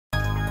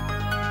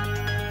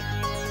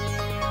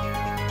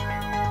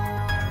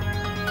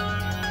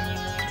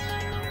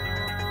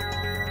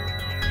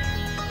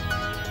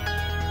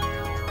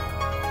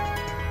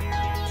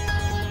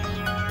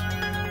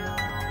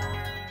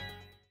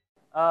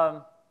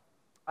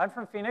I'm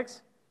from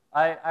Phoenix.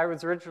 I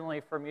was originally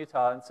from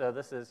Utah, and so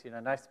this is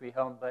nice to be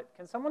home. But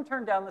can someone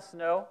turn down the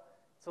snow?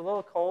 It's a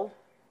little cold.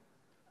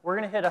 We're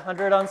going to hit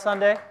 100 on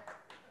Sunday.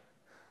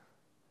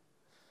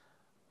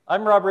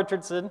 I'm Rob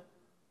Richardson.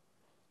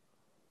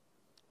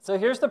 So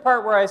here's the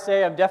part where I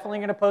say I'm definitely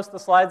going to post the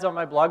slides on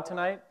my blog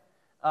tonight.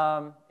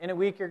 In a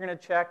week, you're going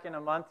to check. In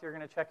a month, you're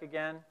going to check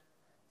again.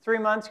 3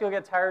 months, you'll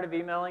get tired of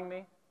emailing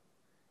me.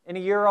 In a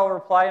year, I'll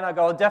reply, and I'll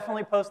go, I'll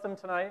definitely post them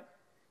tonight.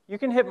 You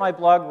can hit my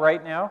blog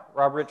right now,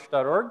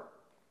 robrich.org.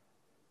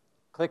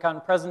 Click on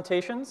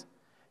Presentations,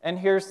 and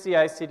here's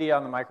CI/CD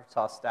on the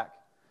Microsoft stack.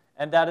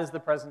 And that is the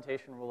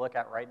presentation we'll look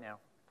at right now.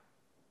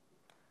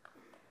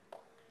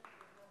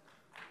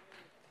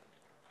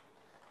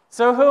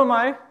 So who am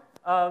I?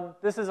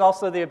 This is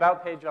also the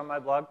About page on my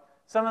blog.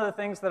 Some of the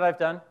things that I've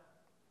done.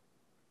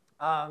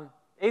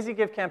 AZ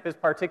Give Camp is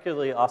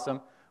particularly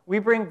awesome. We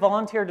bring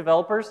volunteer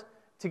developers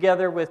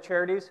together with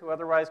charities who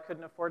otherwise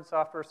couldn't afford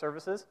software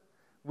services.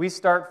 We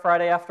start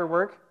Friday after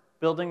work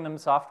building them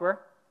software.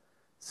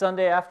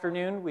 Sunday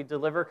afternoon, we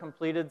deliver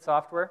completed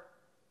software.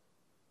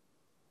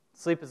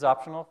 Sleep is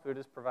optional, food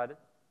is provided.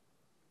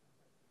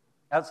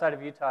 Outside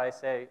of Utah, I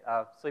say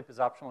sleep is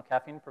optional,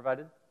 caffeine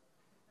provided.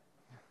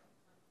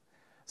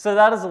 So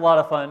that is a lot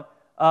of fun.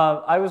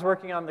 I was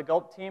working on the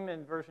Gulp team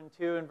in version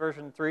 2 and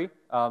version 3.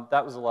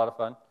 That was a lot of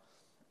fun.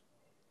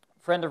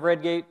 Friend of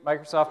Redgate,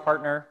 Microsoft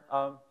partner,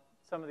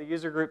 some of the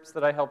user groups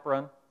that I help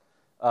run.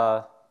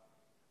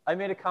 I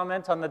made a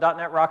comment on the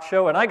 .NET Rock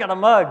show, and I got a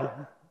mug.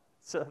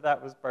 So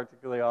that was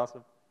particularly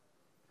awesome.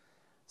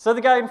 So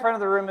the guy in front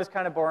of the room is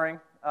kind of boring,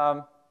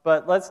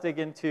 but let's dig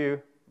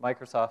into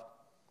Microsoft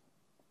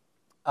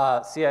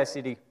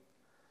CI/CD.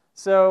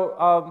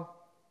 So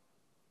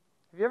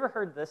have you ever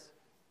heard this?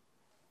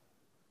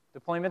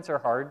 Deployments are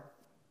hard.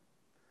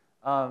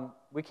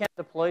 We can't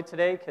deploy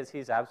today because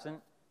he's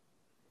absent.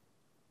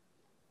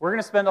 We're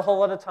going to spend a whole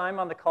lot of time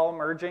on the call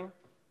merging.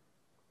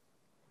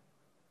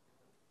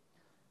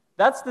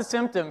 That's the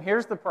symptom.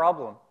 Here's the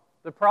problem.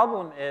 The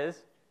problem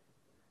is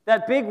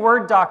that big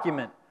Word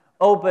document.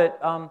 Oh, but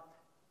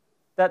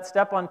that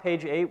step on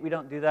page 8, we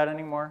don't do that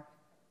anymore.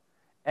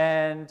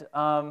 And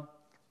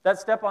that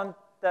step on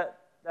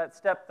that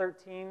step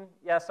 13,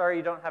 yeah, sorry,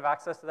 you don't have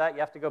access to that. You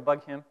have to go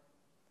bug him.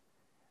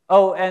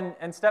 Oh,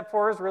 and step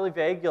 4 is really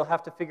vague. You'll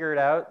have to figure it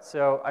out.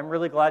 So I'm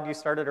really glad you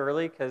started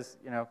early because,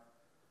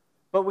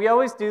 But we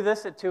always do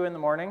this at 2 in the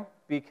morning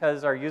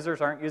because our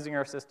users aren't using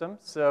our system.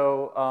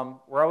 So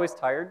we're always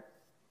tired.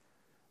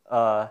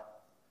 Yeah,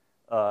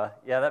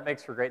 that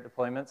makes for great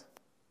deployments.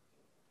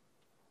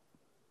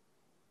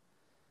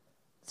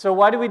 So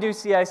why do we do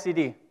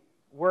CI/CD?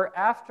 We're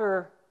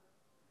after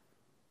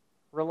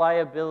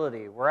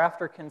reliability. We're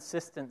after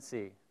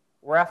consistency.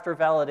 We're after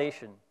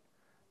validation.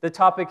 The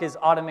topic is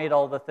automate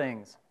all the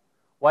things.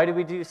 Why do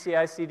we do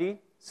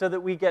CI/CD? So that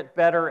we get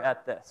better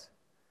at this.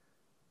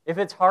 If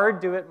it's hard,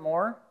 do it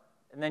more,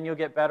 and then you'll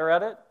get better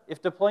at it.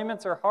 If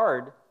deployments are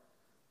hard,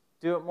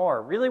 do it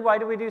more. Really, why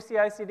do we do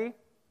CI/CD?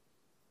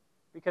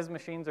 Because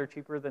machines are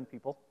cheaper than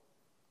people.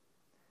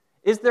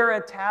 Is there a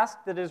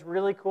task that is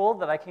really cool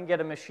that I can get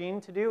a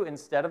machine to do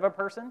instead of a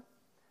person?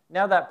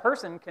 Now that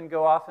person can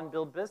go off and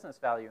build business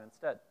value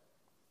instead.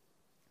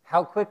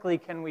 How quickly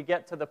can we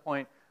get to the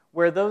point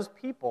where those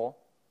people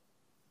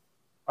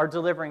are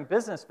delivering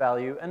business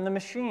value and the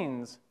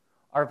machines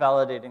are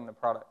validating the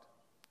product?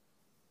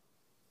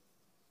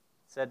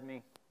 Said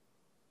me,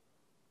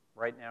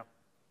 right now.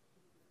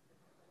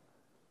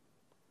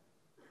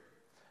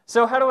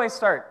 So how do I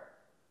start?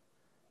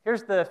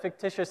 Here's the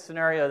fictitious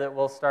scenario that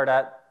we'll start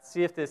at.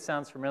 See if this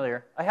sounds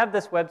familiar. I have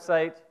this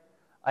website.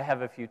 I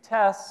have a few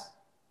tests.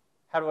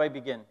 How do I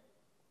begin?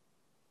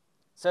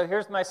 So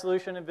here's my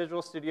solution in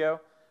Visual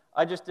Studio.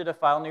 I just did a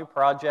file new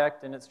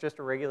project, and it's just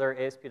a regular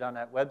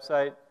ASP.NET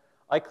website.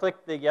 I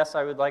clicked the yes,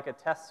 I would like a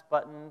test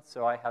button,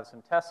 so I have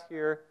some tests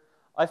here.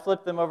 I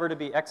flipped them over to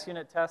be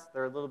XUnit tests.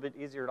 They're a little bit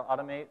easier to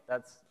automate.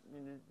 That's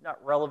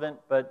not relevant,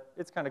 but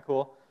it's kind of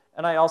cool.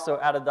 And I also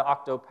added the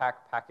Octopack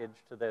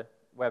package to the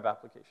web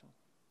application.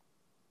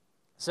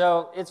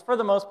 So it's, for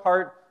the most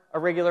part, a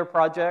regular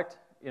project.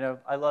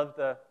 I love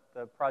the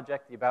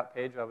project. The About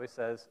page always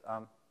says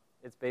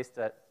it's based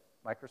at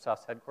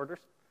Microsoft's headquarters.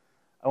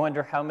 I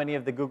wonder how many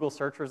of the Google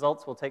search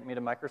results will take me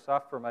to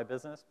Microsoft for my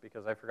business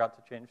because I forgot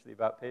to change the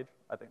About page.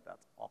 I think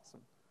that's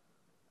awesome.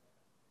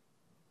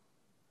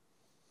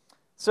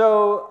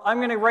 So I'm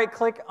going to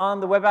right-click on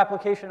the web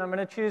application. I'm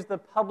going to choose the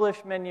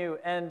Publish menu,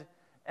 and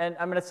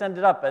I'm going to send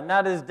it up. And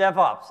that is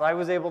DevOps. I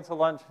was able to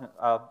launch.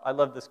 I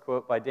love this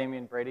quote by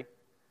Damian Brady.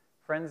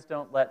 Friends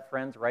don't let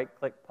friends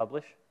right-click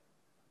publish.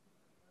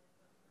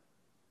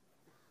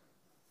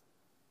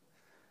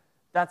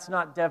 That's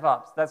not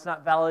DevOps. That's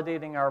not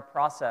validating our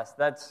process.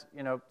 That's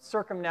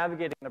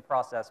circumnavigating the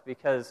process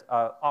because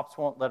ops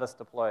won't let us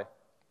deploy.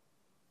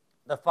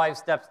 The 5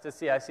 steps to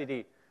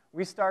CI/CD.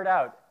 We start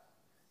out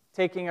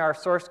taking our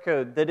source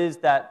code that is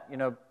that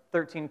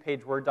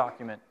 13-page Word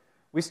document.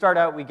 We start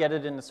out, we get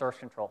it into source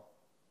control.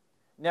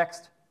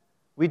 Next,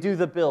 we do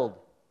the build.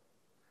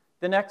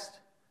 The next,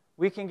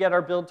 we can get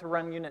our build to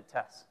run unit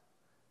tests.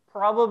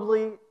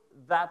 Probably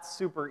that's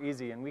super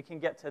easy, and we can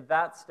get to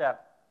that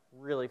step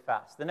really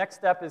fast. The next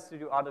step is to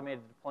do automated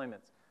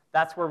deployments.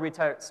 That's where we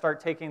start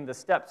taking the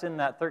steps in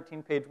that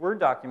 13-page Word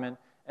document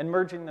and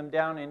merging them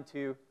down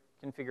into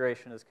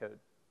configuration as code.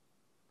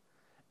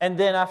 And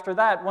then after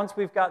that, once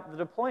we've got the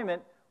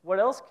deployment, what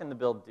else can the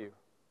build do?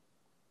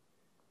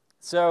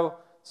 So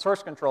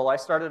source control. I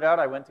started out,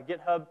 I went to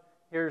GitHub.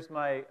 Here's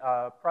my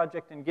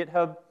project in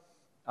GitHub.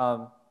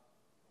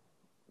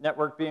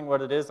 Network being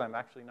what it is, I'm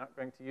actually not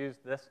going to use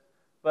this.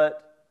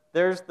 But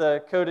there's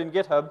the code in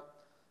GitHub.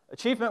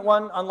 Achievement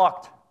 1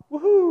 unlocked.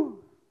 Woohoo!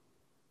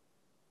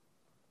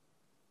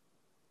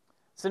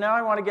 So now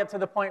I want to get to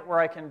the point where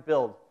I can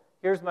build.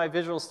 Here's my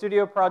Visual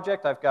Studio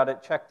project. I've got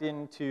it checked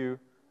into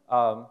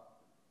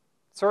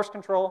source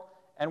control,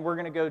 and we're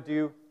going to go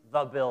do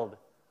the build.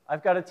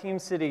 I've got a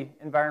TeamCity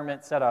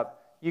environment set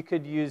up. You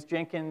could use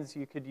Jenkins.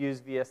 You could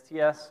use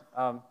VSTS.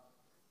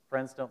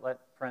 Friends, don't let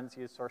friends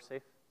use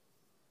SourceSafe.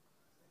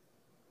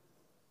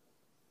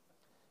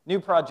 New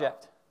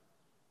project.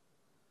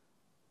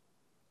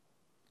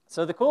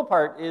 So the cool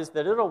part is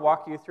that it'll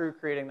walk you through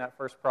creating that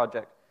first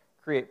project.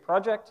 Create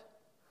project.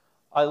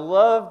 I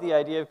love the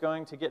idea of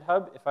going to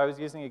GitHub. If I was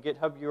using a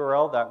GitHub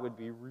URL, that would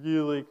be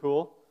really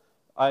cool.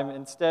 I'm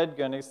instead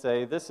going to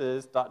say this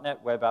is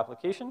 .NET Web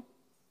Application.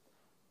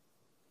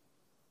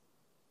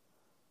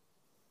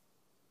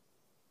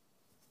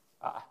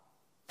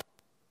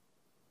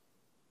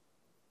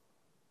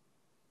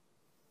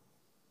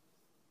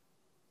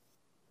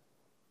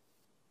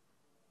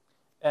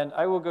 And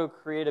I will go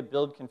create a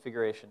build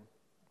configuration.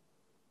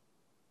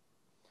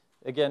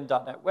 Again,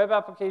 .NET Web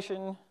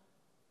Application.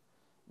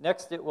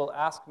 Next, it will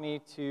ask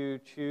me to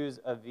choose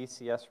a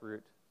VCS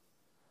route.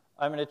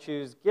 I'm going to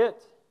choose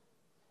Git,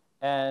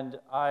 and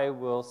I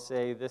will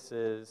say this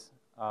is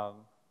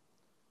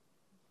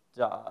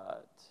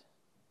 .NET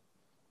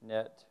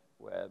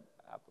Web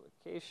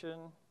Application,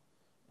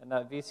 and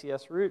that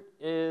VCS route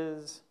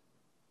is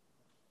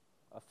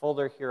a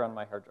folder here on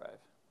my hard drive.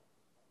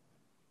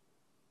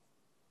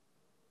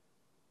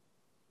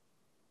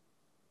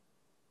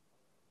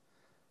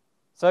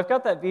 So I've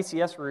got that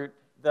VCS route.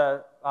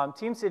 The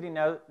TeamCity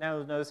now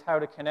knows how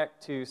to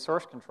connect to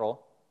source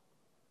control.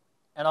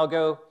 And I'll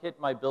go hit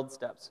my build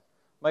steps.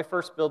 My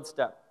first build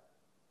step.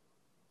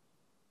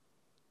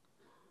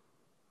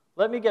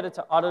 Let me get it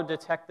to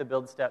auto-detect the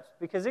build steps,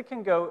 because it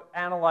can go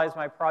analyze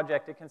my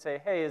project. It can say,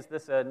 hey, is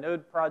this a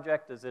Node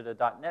project? Is it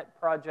a .NET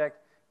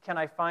project? Can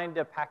I find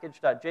a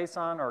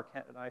package.json, or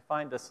can I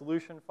find a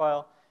solution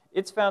file?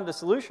 It's found a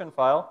solution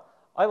file.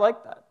 I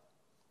like that.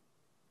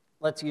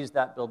 Let's use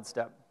that build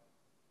step.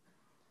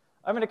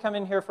 I'm going to come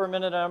in here for a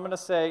minute, and I'm going to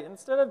say,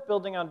 instead of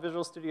building on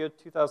Visual Studio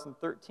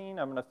 2013,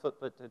 I'm going to flip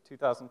it to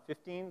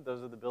 2015.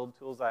 Those are the build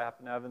tools I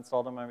happen to have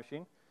installed on my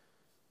machine.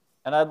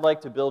 And I'd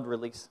like to build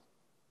release.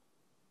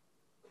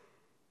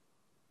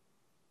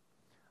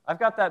 I've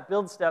got that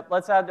build step.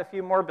 Let's add a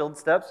few more build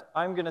steps.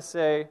 I'm going to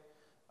say,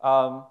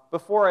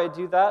 before I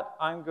do that,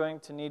 I'm going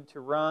to need to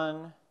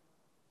run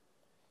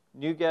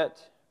NuGet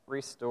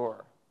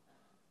restore.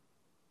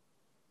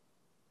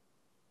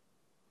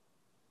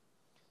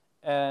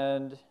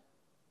 And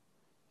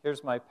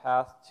here's my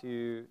path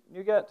to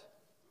NuGet.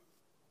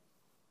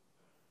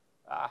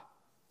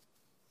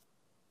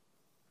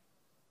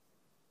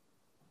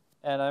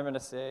 And I'm going to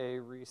say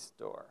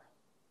restore.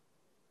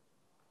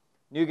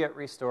 NuGet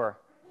restore.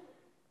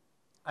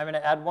 I'm going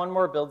to add one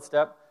more build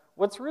step.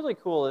 What's really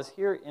cool is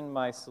here in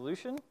my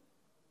solution,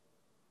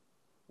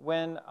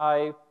 when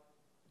I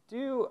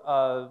do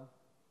a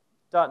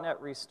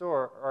 .NET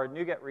restore or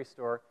NuGet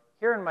restore,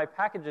 here in my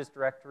packages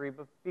directory,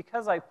 but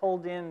because I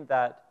pulled in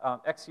that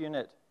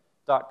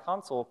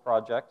xunit.console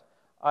project,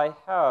 I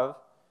have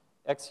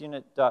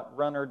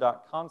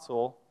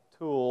xunit.runner.console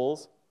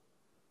tools.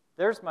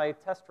 There's my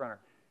test runner.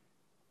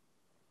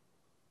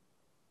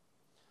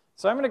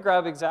 So I'm going to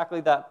grab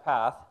exactly that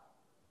path,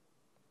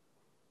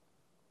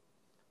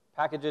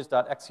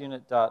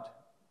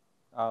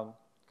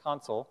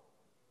 packages.xunit.console.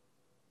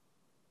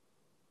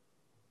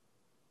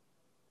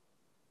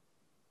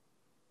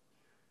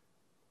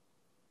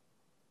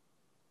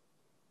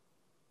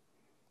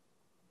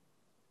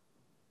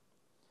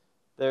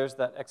 There's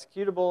that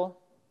executable.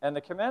 And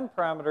the command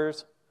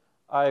parameters,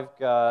 I've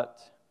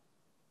got,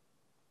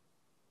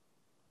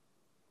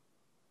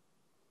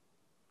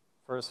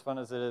 for as fun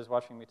as it is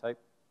watching me type,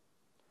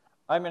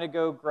 I'm going to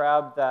go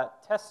grab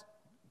that test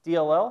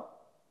DLL.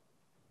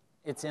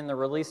 It's in the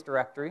release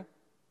directory.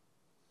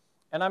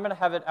 And I'm going to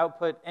have it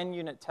output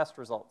NUnit test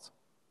results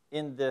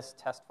in this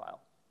test file.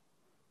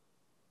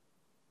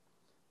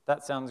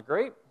 That sounds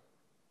great.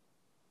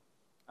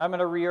 I'm going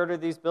to reorder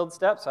these build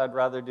steps. I'd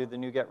rather do the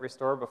NuGet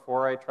restore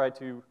before I try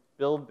to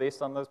build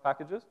based on those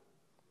packages.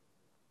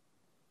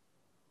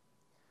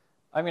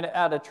 I'm going to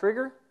add a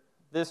trigger.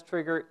 This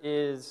trigger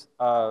is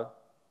a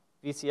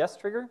VCS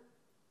trigger.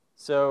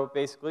 So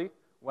basically,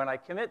 when I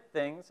commit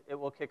things, it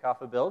will kick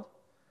off a build.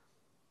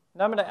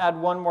 Now I'm going to add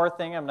one more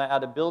thing. I'm going to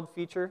add a build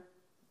feature.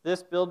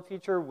 This build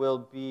feature will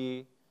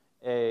be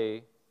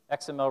an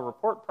XML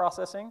report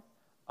processing.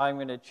 I'm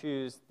going to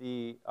choose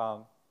the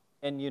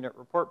NUnit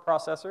report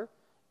processor,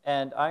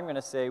 and I'm going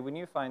to say, when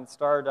you find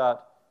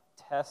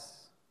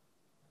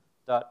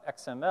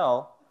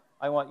star.tests.xml,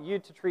 I want you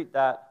to treat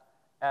that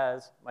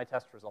as my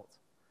test results.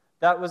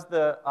 That was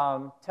the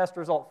test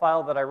result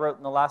file that I wrote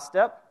in the last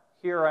step.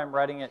 Here I'm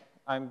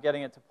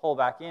getting it to pull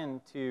back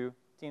into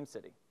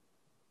TeamCity.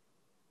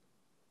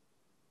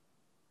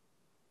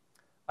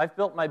 I've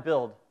built my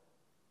build.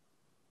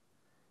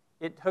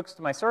 It hooks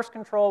to my source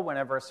control.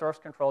 Whenever a source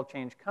control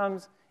change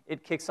comes,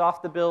 it kicks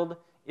off the build.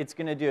 It's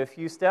going to do a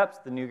few steps,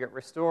 the NuGet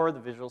restore, the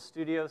Visual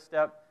Studio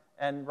step,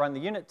 and run the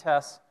unit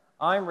tests.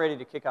 I'm ready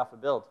to kick off a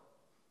build.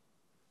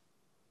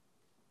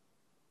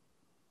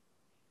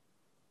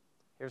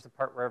 Here's the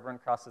part where everyone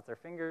crosses their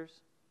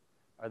fingers.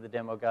 Are the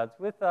demo gods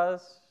with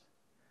us?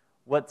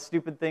 What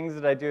stupid things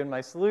did I do in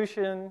my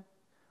solution?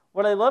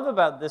 What I love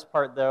about this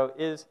part, though,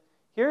 is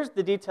here's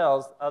the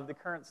details of the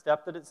current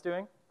step that it's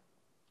doing.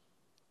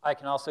 I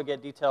can also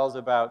get details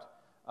about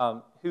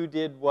who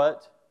did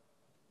what.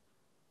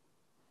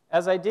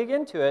 As I dig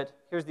into it,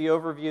 here's the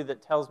overview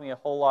that tells me a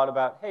whole lot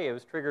about, hey, it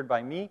was triggered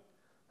by me.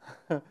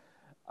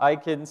 I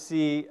can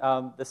see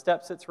the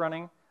steps it's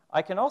running.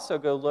 I can also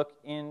go look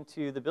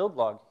into the build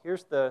log.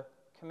 Here's the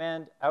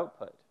command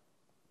output.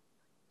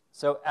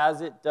 So as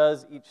it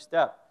does each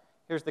step,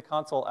 here's the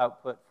console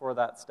output for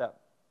that step.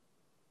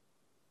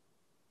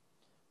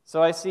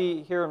 So I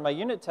see here in my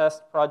unit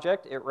test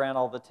project, it ran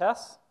all the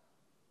tests.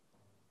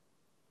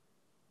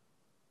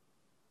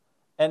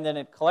 And then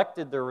it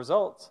collected the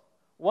results.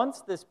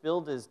 Once this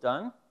build is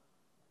done,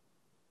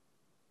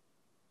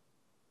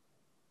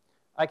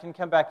 I can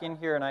come back in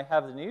here and I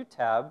have the new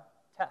tab,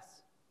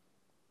 Tests.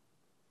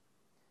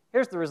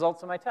 Here's the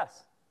results of my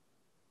tests.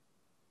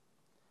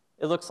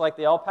 It looks like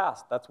they all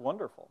passed. That's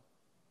wonderful.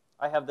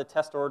 I have the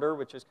test order,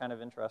 which is kind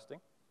of interesting.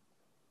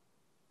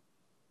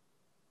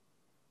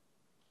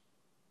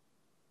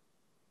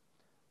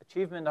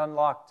 Achievement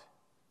unlocked.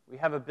 We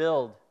have a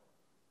build.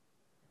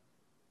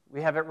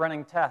 We have it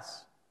running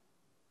tests.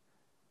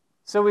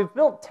 So we've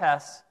built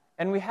tests,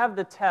 and we have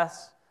the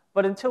tests,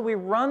 but until we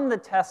run the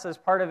tests as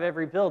part of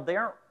every build, they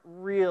aren't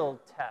real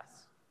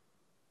tests.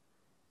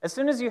 As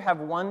soon as you have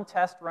one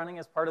test running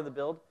as part of the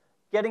build,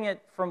 getting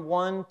it from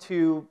 1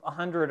 to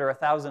 100 or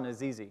 1,000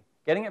 is easy.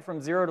 Getting it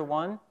from 0 to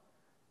 1,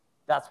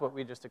 that's what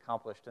we just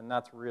accomplished, and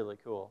that's really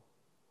cool.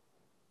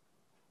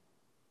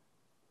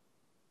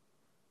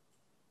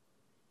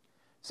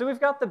 So we've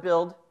got the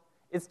build.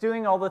 It's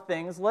doing all the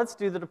things. Let's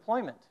do the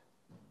deployment.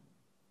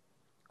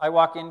 I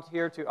walk in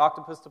here to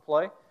Octopus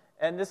Deploy,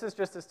 and this is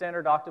just a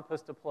standard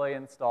Octopus Deploy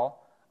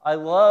install. I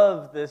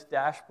love this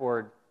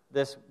dashboard,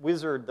 this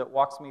wizard that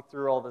walks me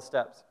through all the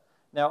steps.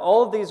 Now,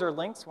 all of these are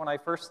links when I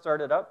first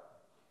started up.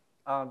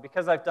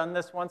 Because I've done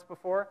this once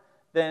before,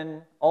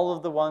 then all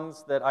of the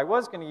ones that I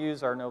was going to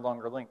use are no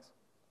longer links.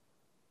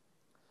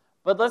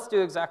 But let's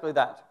do exactly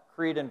that,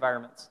 create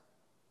environments.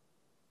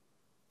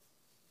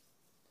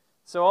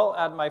 So I'll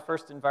add my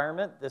first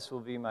environment. This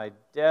will be my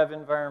dev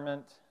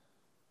environment.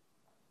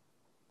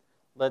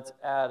 Let's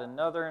add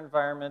another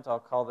environment. I'll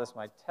call this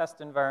my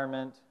test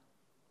environment.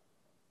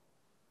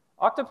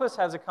 Octopus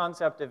has a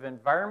concept of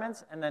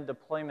environments and then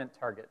deployment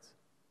targets.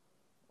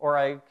 Or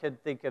I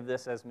could think of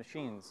this as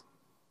machines.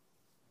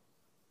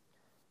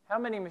 How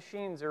many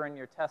machines are in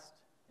your test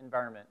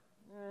environment?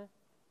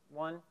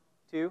 1,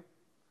 2.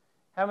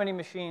 How many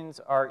machines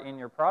are in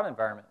your prod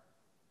environment?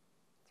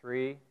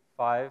 3,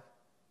 5.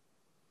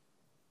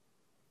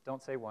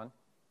 Don't say 1.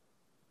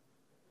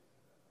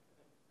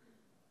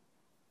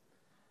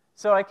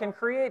 So I can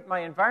create my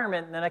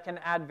environment, and then I can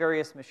add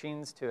various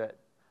machines to it.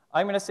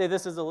 I'm going to say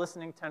this is a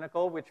listening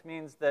tentacle, which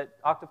means that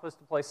Octopus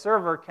Deploy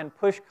Server can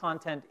push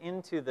content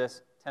into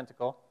this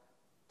tentacle.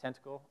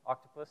 Tentacle,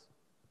 Octopus.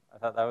 I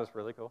thought that was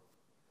really cool.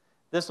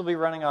 This will be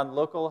running on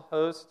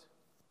localhost.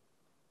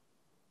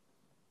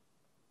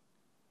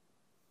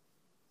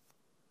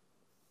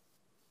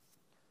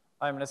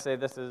 I'm going to say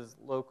this is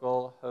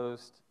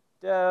localhost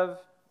dev.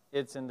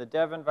 It's in the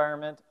dev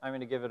environment. I'm going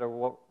to give it a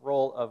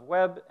role of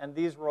web, and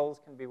these roles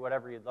can be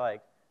whatever you'd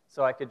like.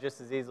 So I could just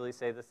as easily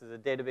say this is a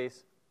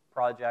database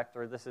project,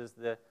 or this is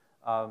the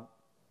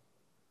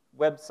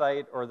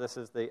website, or this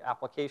is the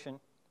application.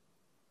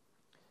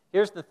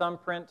 Here's the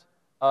thumbprint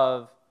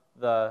of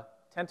the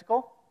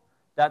tentacle.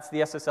 That's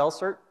the SSL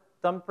cert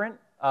thumbprint.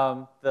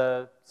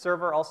 The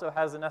server also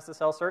has an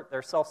SSL cert.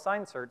 They're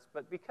self-signed certs,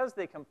 but because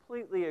they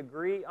completely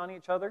agree on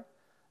each other,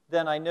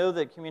 then I know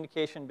that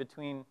communication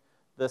between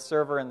the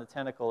server and the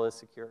tentacle is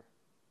secure.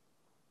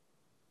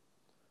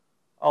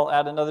 I'll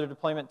add another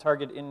deployment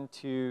target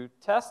into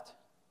test.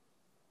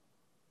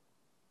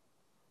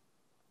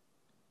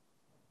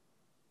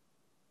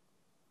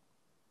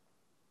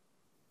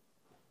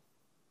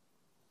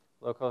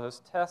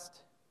 Localhost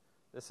test.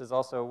 This is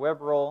also a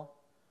web role.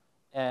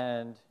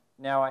 And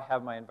now I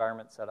have my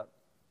environment set up.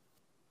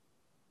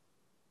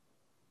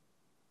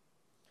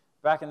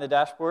 Back in the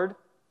dashboard,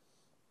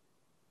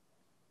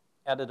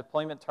 add a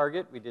deployment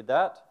target. We did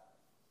that.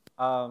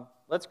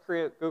 Let's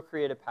go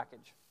create a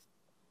package.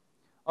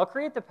 I'll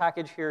create the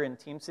package here in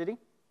TeamCity.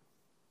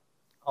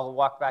 I'll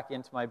walk back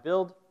into my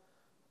build,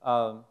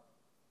 and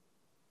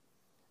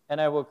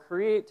I will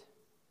create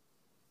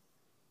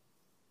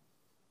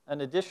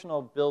an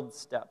additional build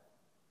step.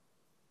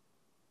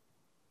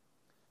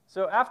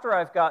 So after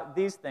I've got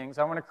these things,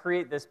 I want to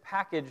create this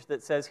package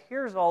that says,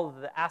 here's all of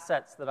the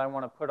assets that I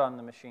want to put on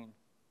the machine.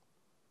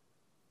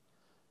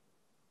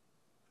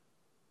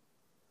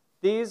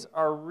 These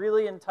are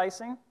really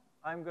enticing.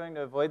 I'm going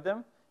to avoid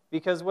them,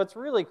 because what's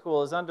really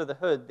cool is under the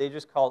hood, they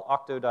just call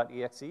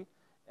octo.exe.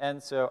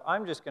 And so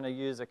I'm just going to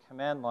use a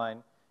command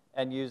line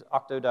and use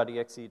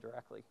octo.exe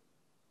directly.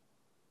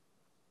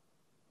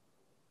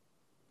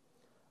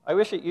 I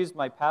wish it used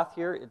my path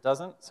here. It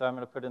doesn't, so I'm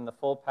going to put in the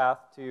full path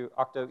to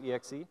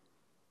octo.exe.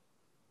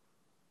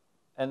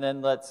 And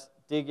then let's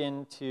dig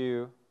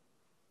into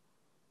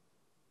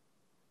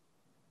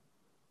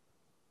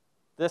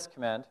this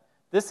command.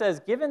 This says,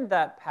 given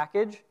that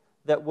package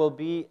that will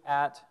be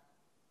at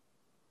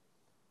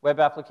web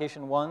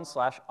application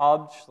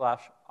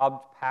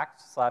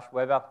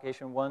 1/obj/obpacked/web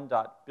application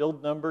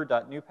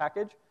 1.buildNumber.new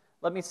package,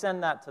 let me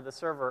send that to the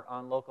server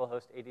on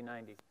localhost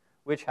 8090,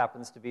 which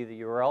happens to be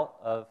the URL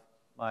of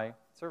my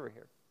server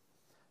here.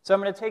 So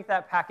I'm going to take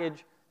that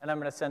package and I'm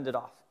going to send it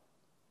off.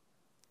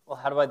 Well,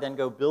 how do I then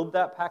go build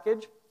that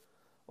package?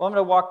 Well, I'm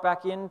going to walk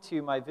back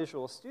into my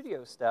Visual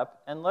Studio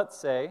step and let's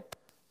say,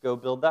 go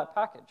build that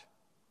package.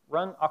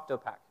 Run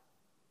octopack.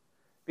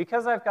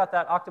 Because I've got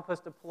that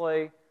Octopus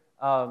deploy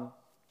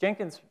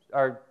Jenkins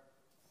or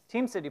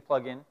TeamCity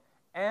plugin,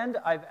 and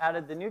I've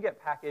added the NuGet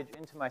package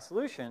into my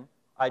solution,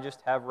 I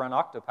just have run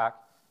octopack,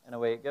 and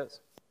away it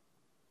goes.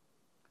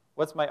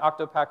 What's my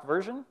octopack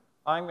version?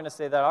 I'm going to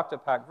say that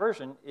octopack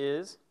version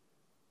is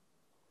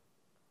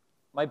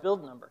my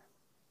build number.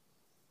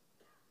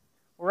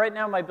 Well, right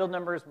now my build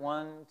number is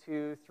 1,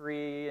 2,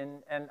 3,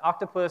 and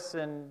Octopus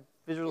and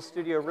Visual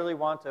Studio really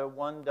want a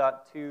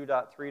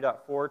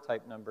 1.2.3.4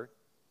 type number.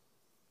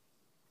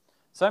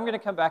 So I'm going to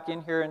come back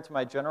in here into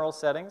my general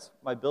settings,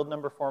 my build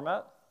number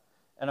format,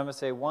 and I'm going to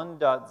say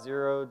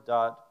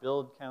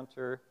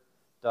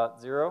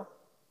 1.0.buildCounter.0.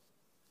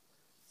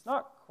 It's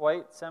not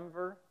quite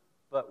semver,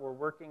 but we're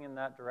working in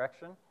that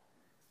direction.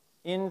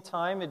 In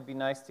time, it'd be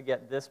nice to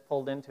get this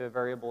pulled into a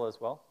variable as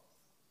well.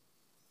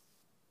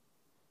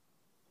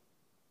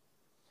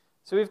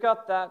 So we've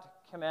got that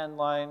command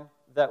line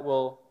that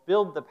will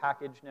build the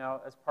package now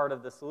as part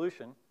of the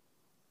solution.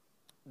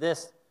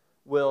 This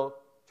will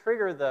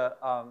trigger the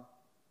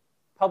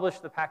publish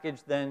the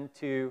package then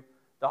to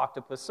the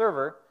Octopus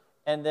server,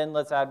 and then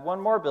let's add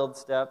one more build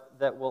step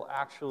that will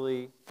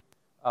actually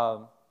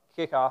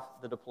kick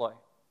off the deploy.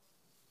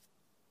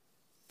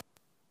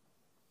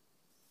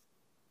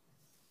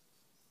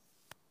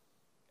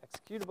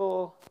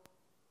 Executable.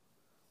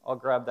 I'll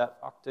grab that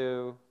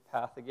octo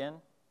path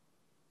again.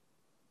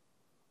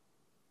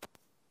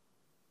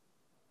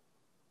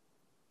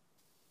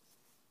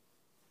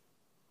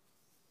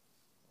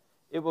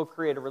 It will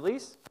create a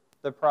release.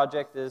 The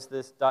project is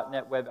this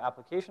 .NET Web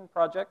Application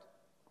project.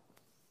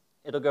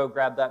 It'll go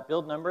grab that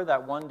build number,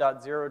 that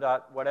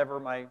 1.0. Whatever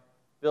my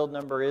build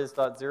number is,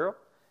 .0,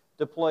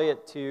 deploy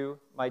it to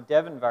my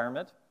dev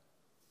environment.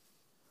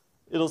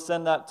 It'll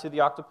send that to the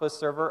Octopus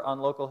server on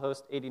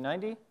localhost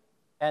 8090,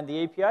 and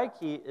the API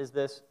key is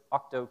this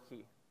octo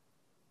key,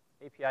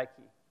 API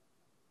key.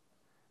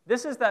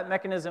 This is that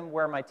mechanism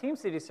where my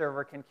TeamCity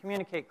server can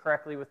communicate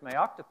correctly with my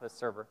Octopus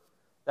server,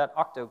 that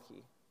octo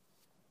key.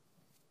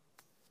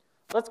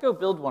 Let's go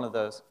build one of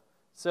those.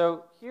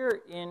 So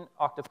here in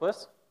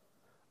Octopus,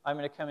 I'm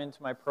going to come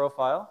into my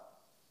profile,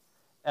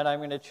 and I'm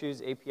going to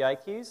choose API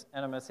keys,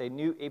 and I'm going to say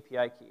new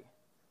API key.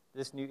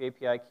 This new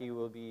API key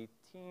will be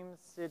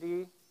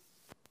TeamCity,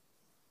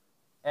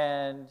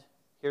 and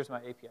here's my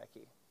API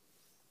key.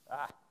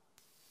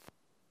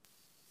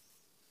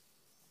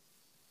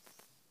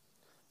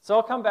 So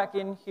I'll come back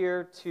in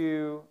here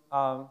to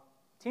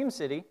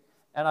TeamCity,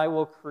 and I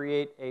will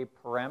create a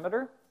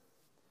parameter.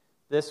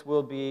 This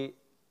will be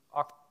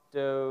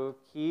octo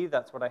key.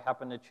 That's what I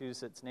happen to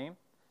choose its name.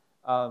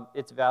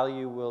 Its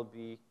value will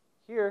be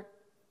here.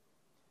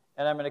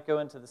 And I'm going to go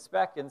into the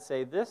spec and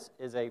say this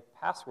is a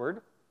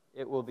password.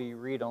 It will be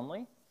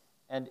read-only,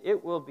 and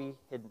it will be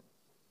hidden.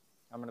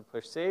 I'm going to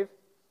push save.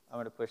 I'm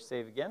going to push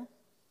save again.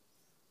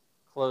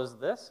 Close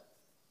this.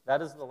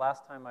 That is the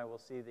last time I will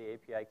see the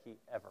API key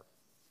ever.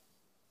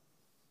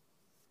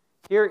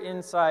 Here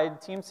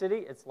inside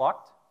TeamCity, it's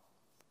locked.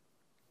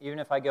 Even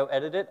if I go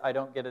edit it, I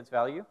don't get its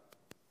value.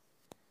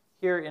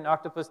 Here in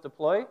Octopus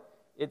Deploy,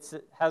 it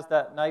has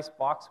that nice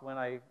box when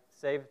I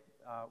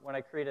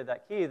created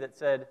that key that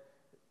said,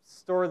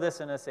 store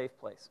this in a safe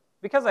place.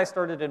 Because I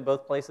stored it in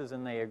both places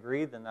and they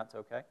agree, then that's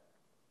okay.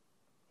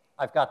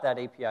 I've got that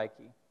API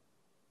key.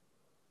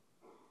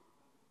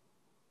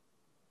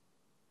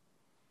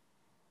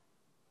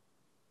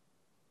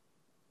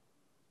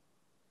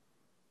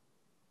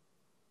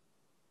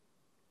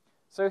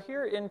 So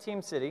here in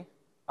TeamCity,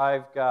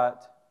 I've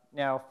got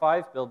now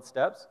 5 build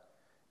steps: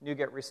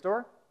 NuGet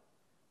restore,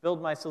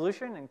 build my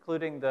solution,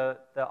 including the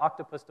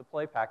Octopus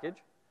deploy package,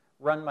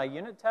 run my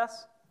unit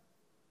tests,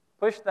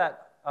 push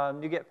that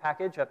NuGet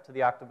package up to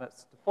the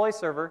Octopus deploy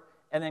server,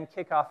 and then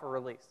kick off a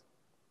release.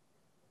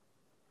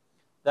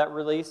 That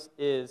release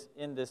is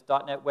in this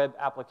 .NET Web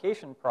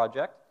Application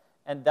project,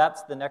 and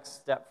that's the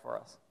next step for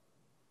us.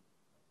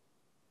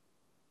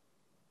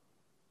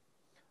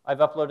 I've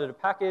uploaded a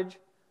package.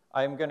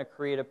 I'm going to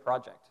create a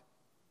project.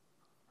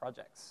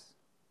 Projects.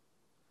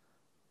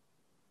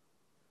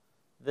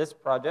 This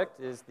project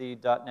is the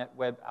 .NET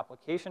Web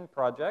Application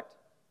project.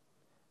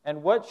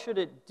 And what should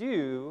it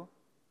do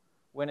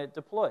when it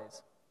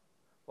deploys?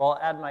 Well, I'll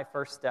add my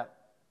first step.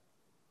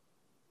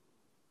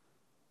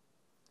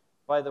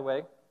 By the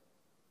way,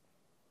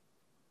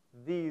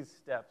 these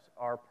steps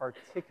are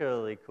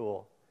particularly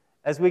cool.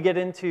 As we get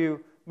into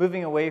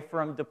moving away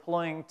from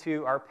deploying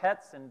to our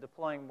pets and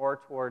deploying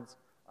more towards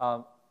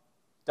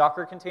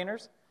Docker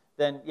containers,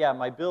 then yeah,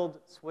 my build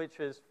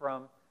switches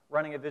from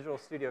running a Visual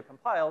Studio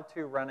compile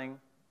to running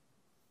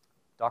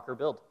Docker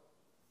build.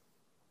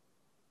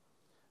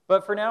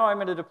 But for now, I'm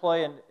going to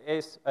deploy an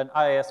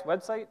IIS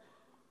website,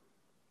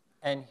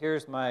 and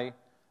here's my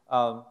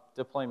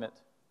deployment.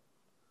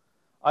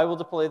 I will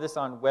deploy this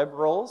on web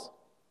roles.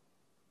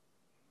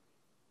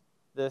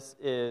 This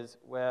is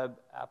Web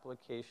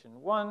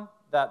Application 1.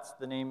 That's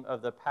the name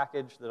of the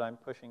package that I'm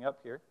pushing up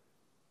here.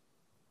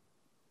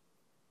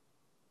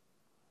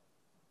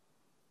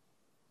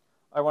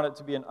 I want it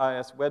to be an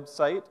IIS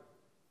website.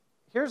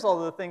 Here's all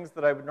the things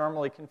that I would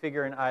normally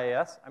configure in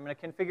IIS. I'm going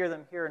to configure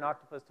them here in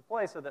Octopus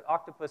Deploy so that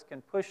Octopus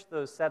can push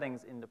those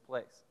settings into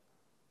place.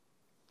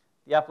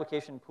 The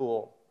application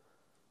pool,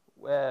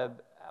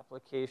 Web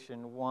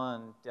Application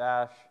 1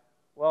 dash,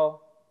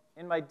 well,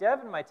 in my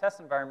dev and my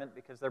test environment,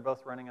 because they're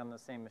both running on the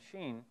same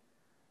machine,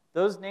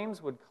 those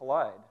names would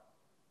collide.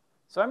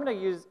 So I'm going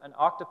to use an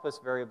Octopus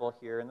variable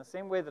here in the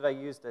same way that I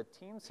used a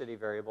TeamCity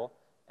variable,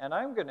 and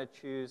I'm going to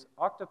choose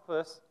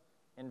Octopus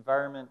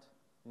environment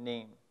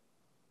name.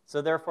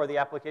 So therefore, the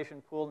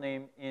application pool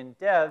name in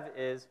dev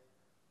is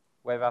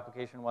web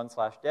application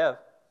 1/dev.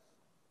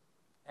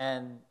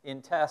 And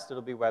in test,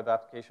 it'll be web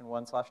application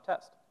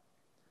 1/test.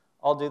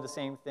 I'll do the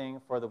same thing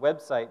for the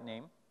website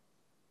name.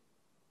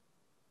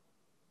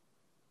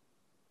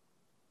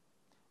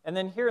 And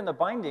then here in the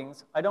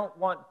bindings, I don't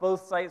want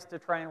both sites to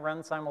try and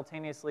run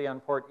simultaneously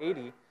on port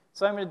 80.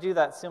 So I'm going to do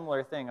that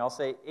similar thing. I'll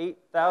say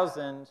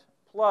 8,000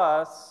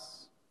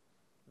 plus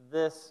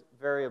this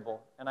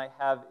variable. And I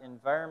have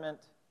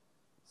environment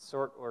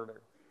sort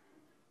order.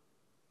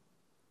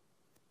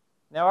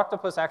 Now,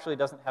 Octopus actually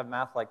doesn't have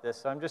math like this,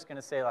 so I'm just going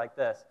to say like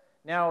this.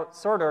 Now,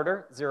 sort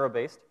order,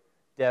 0-based.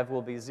 Dev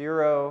will be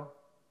 0,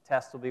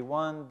 test will be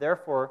 1.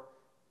 Therefore,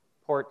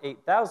 port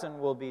 8000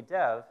 will be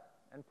dev,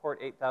 and port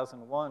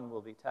 8001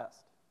 will be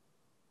test.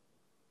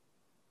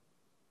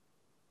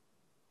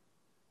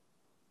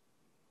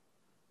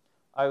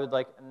 I would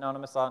like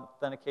anonymous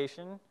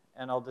authentication,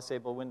 and I'll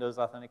disable Windows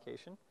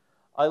authentication.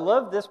 I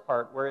love this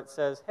part where it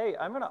says, hey,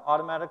 I'm going to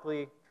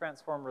automatically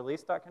transform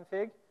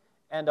release.config,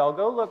 and I'll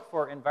go look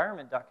for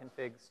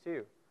environment.configs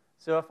too.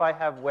 So if I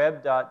have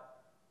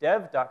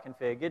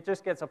web.dev.config, it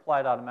just gets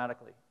applied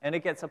automatically. And it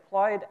gets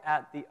applied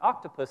at the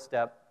Octopus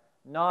step,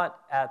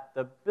 not at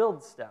the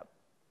build step,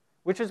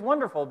 which is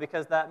wonderful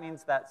because that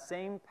means that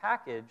same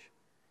package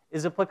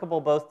is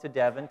applicable both to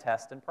dev and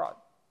test and prod.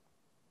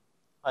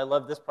 I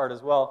love this part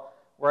as well,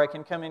 where I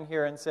can come in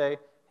here and say,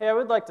 hey, I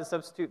would like to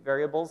substitute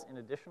variables in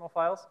additional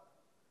files.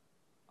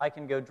 I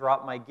can go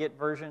drop my Git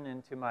version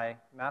into my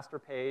master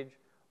page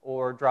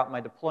or drop my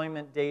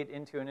deployment date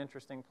into an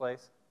interesting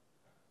place.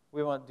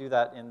 We won't do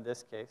that in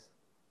this case.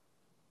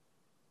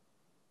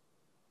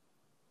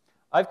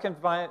 I've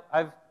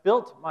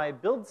built my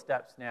build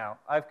steps now.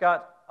 I've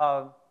got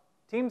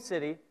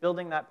TeamCity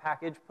building that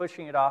package,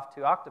 pushing it off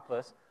to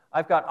Octopus.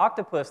 I've got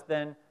Octopus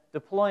then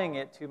deploying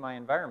it to my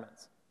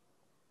environments.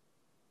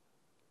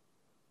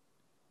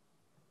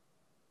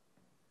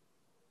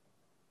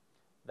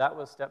 That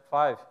was step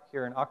 5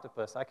 here in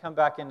Octopus. I come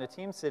back into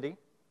TeamCity,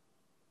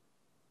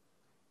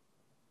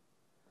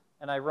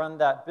 and I run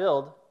that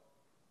build.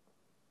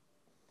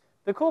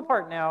 The cool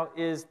part now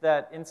is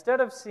that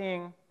instead of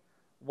seeing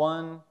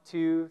 1,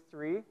 2,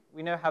 3,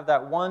 we now have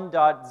that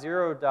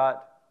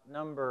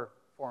 1.0.number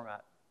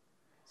format.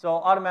 So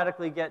I'll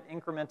automatically get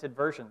incremented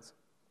versions.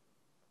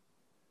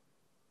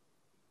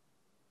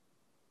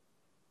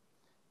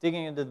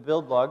 Digging into the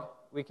build log,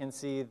 we can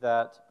see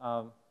that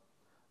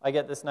I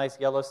get this nice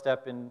yellow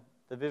step in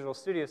the Visual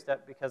Studio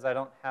step because I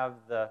don't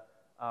have the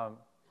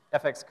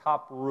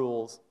FXCOP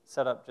rules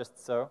set up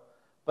just so.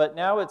 But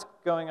now it's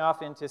going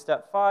off into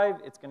step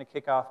 5. It's going to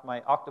kick off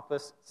my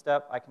Octopus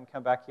step. I can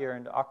come back here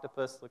into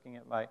Octopus, looking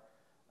at my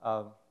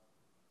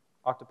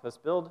Octopus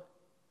build.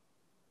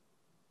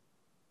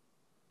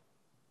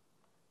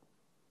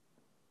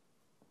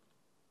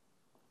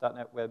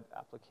 .NET Web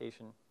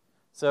Application.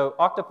 So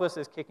Octopus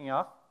is kicking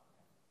off.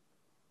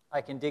 I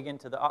can dig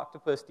into the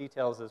Octopus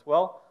details as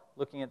well,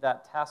 looking at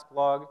that task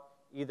log,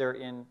 either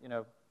in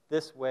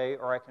this way,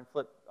 or I can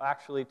flip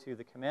actually to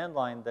the command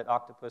line that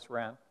Octopus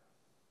ran.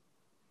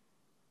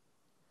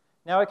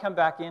 Now I come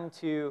back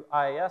into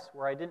IIS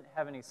where I didn't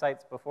have any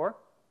sites before.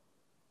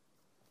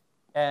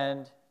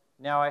 And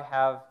now I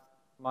have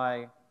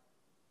my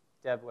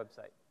dev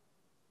website.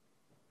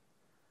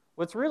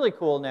 What's really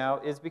cool now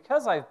is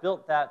because I've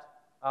built that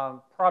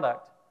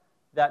product,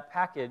 that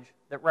package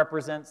that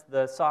represents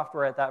the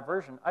software at that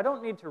version, I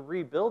don't need to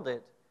rebuild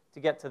it to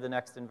get to the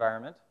next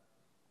environment.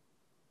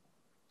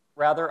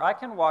 Rather, I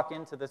can walk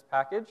into this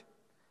package,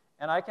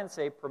 and I can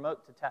say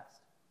promote to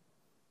test.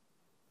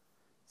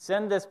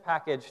 Send this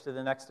package to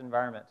the next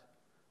environment.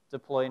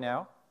 Deploy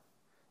now.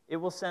 It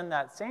will send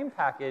that same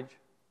package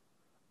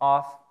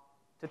off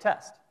to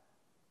test.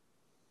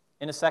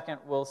 In a second,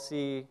 we'll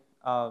see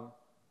a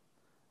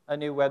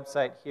new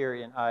website here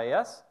in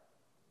IIS.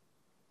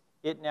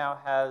 It now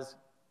has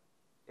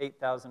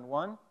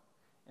 8001. And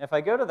if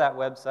I go to that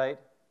website,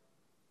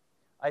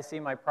 I see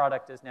my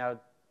product is now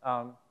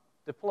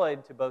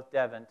deployed to both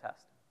dev and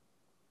test.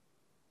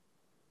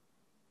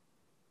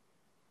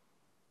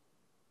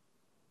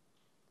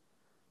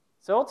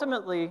 So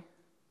ultimately,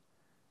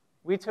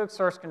 we took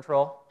source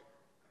control,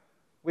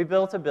 we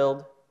built a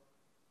build,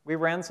 we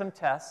ran some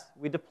tests,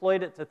 we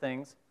deployed it to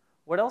things.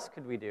 What else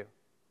could we do?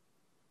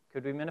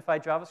 Could we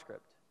minify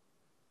JavaScript?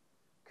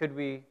 Could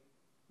we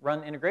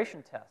run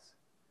integration tests?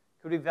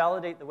 Could we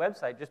validate the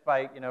website just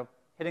by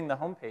hitting the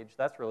home page?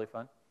 That's really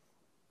fun.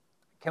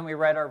 Can we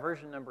write our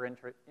version number in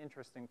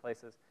interesting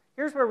places?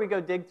 Here's where we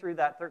go dig through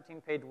that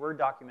 13-page Word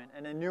document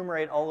and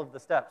enumerate all of the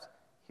steps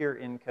here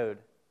in code.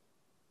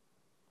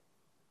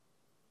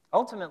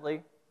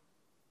 Ultimately,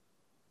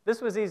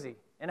 this was easy.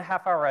 In a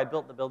half hour, I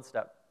built the build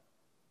step.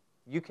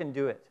 You can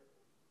do it.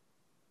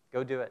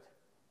 Go do it.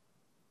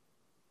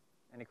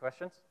 Any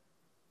questions?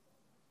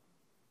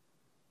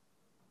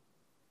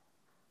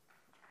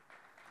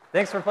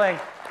 Thanks for playing.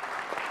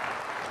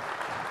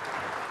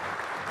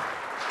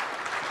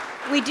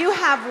 We do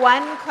have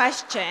one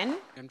question.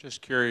 I'm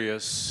just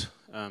curious,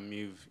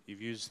 you've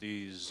used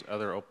these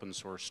other open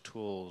source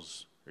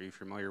tools. Are you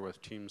familiar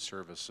with team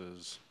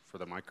services for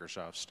the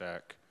Microsoft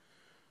stack?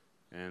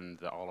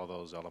 And all of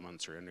those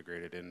elements are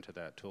integrated into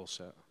that tool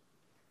set.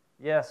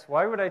 Yes,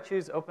 why would I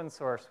choose open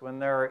source when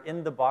there are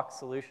in-the-box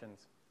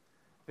solutions?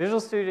 Visual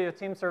Studio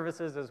Team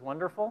Services is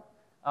wonderful.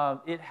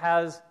 It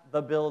has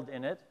the build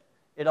in it.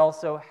 It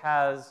also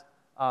has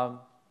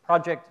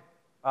project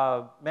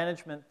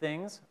management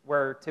things,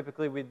 where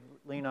typically we'd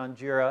lean on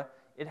Jira.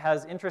 It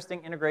has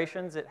interesting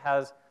integrations. It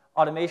has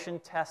automation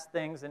test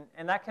things,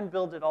 and that can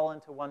build it all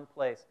into one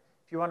place.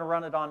 If you want to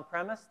run it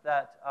on-premise,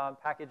 that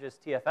package is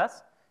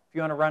TFS. If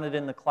you want to run it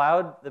in the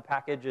cloud, the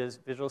package is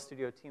Visual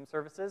Studio Team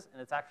Services,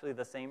 and it's actually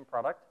the same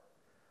product.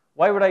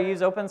 Why would I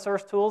use open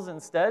source tools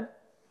instead?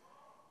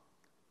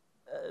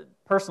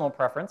 Personal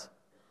preference.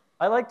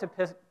 I like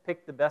to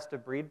pick the best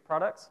of breed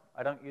products.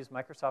 I don't use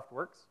Microsoft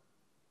Works.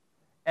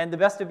 And the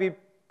best of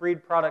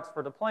breed products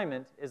for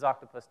deployment is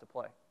Octopus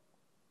Deploy.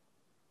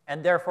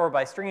 And therefore,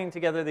 by stringing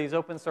together these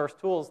open source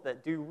tools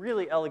that do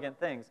really elegant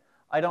things,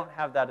 I don't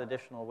have that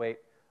additional weight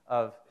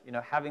of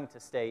having to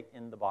stay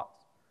in the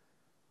box.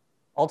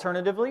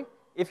 Alternatively,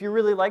 if you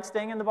really like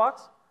staying in the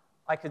box,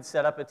 I could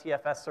set up a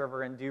TFS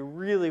server and do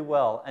really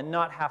well and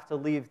not have to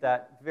leave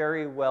that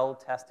very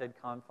well-tested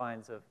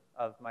confines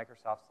of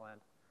Microsoft's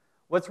land.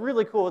 What's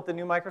really cool with the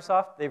new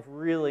Microsoft, they've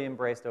really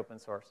embraced open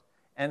source.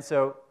 And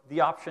so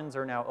the options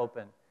are now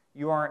open.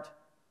 You aren't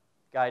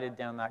guided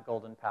down that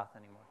golden path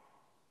anymore.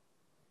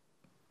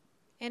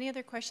 Any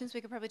other questions?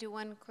 We could probably do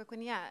one quick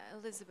one. Yeah,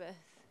 Elizabeth.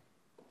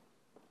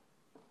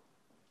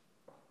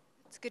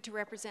 It's good to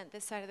represent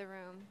this side of the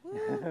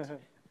room.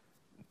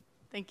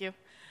 Thank you.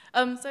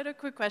 So I had a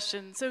quick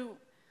question. So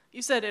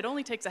you said it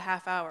only takes a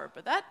half hour,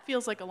 but that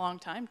feels like a long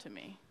time to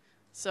me.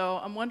 So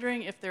I'm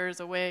wondering if there's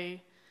a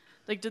way,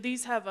 do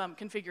these have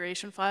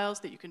configuration files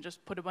that you can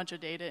just put a bunch of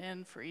data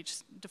in for each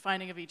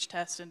defining of each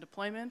test and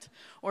deployment,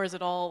 or is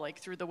it all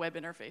through the web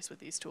interface with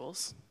these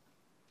tools?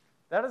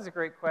 That is a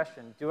great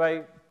question. Do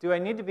I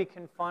need to be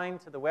confined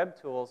to the web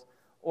tools,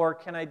 or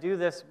can I do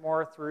this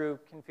more through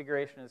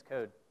configuration as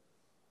code?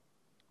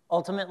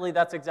 Ultimately,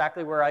 that's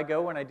exactly where I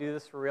go when I do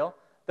this for real.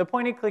 The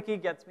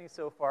pointy-clicky gets me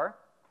so far,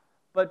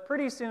 but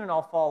pretty soon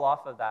I'll fall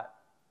off of that.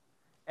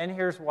 And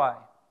here's why.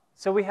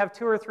 So we have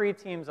 2 or 3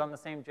 teams on the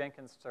same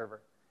Jenkins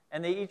server,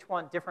 and they each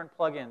want different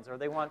plugins, or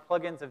they want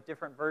plugins of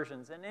different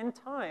versions, and in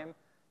time,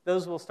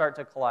 those will start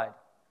to collide.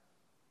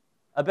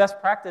 A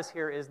best practice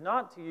here is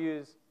not to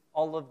use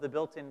all of the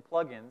built-in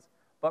plugins,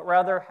 but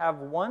rather have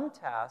one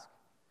task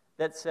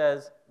that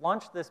says,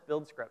 launch this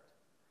build script.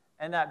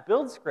 And that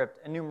build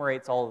script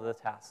enumerates all of the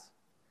tasks.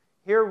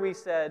 Here we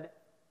said,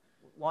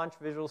 launch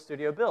Visual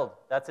Studio Build.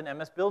 That's an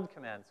MS Build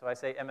command. So I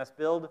say MS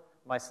Build,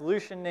 my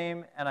solution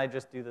name, and I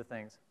just do the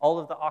things. All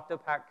of the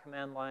Octopack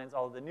command lines,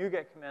 all of the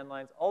NuGet command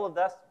lines, all of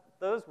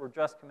those were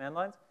just command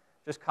lines.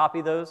 Just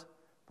copy those,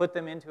 put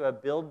them into a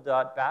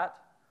build.bat,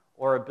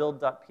 or a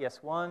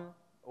build.ps1,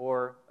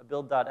 or a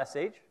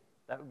build.sh.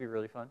 That would be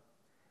really fun.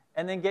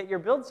 And then get your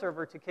build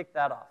server to kick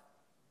that off.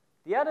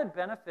 The added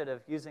benefit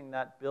of using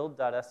that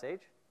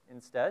build.sh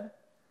instead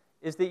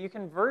is that you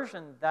can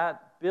version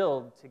that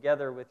build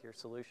together with your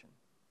solution,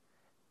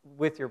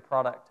 with your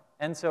product.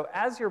 And so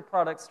as your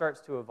product starts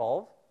to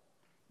evolve,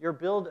 your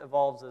build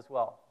evolves as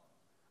well.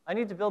 I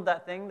need to build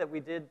that thing that we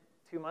did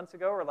 2 months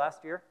ago or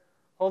last year.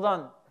 Hold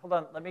on.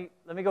 Let me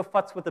go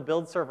futz with the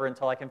build server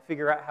until I can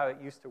figure out how it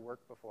used to work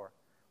before.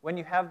 When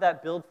you have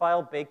that build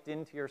file baked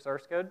into your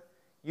source code,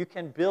 you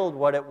can build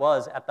what it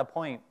was at the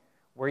point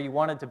where you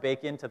wanted to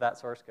bake into that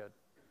source code.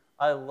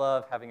 I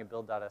love having a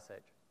build.sh.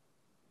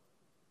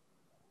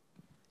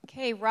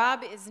 Okay,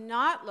 Rob is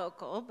not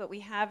local, but we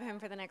have him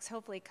for the next,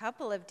 hopefully,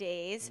 couple of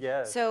days.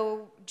 Yes.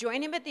 So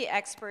join him at the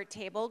expert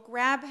table.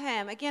 Grab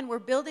him. Again, we're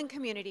building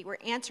community. We're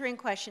answering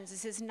questions.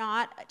 This is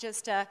not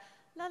just a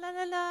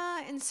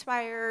la-la-la-la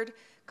inspired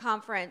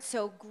conference.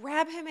 So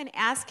grab him and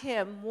ask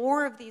him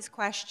more of these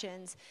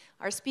questions.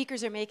 Our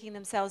speakers are making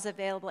themselves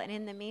available. And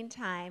in the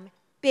meantime,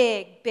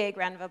 big, big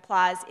round of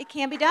applause. It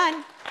can be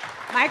done.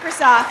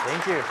 Microsoft.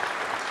 Thank you.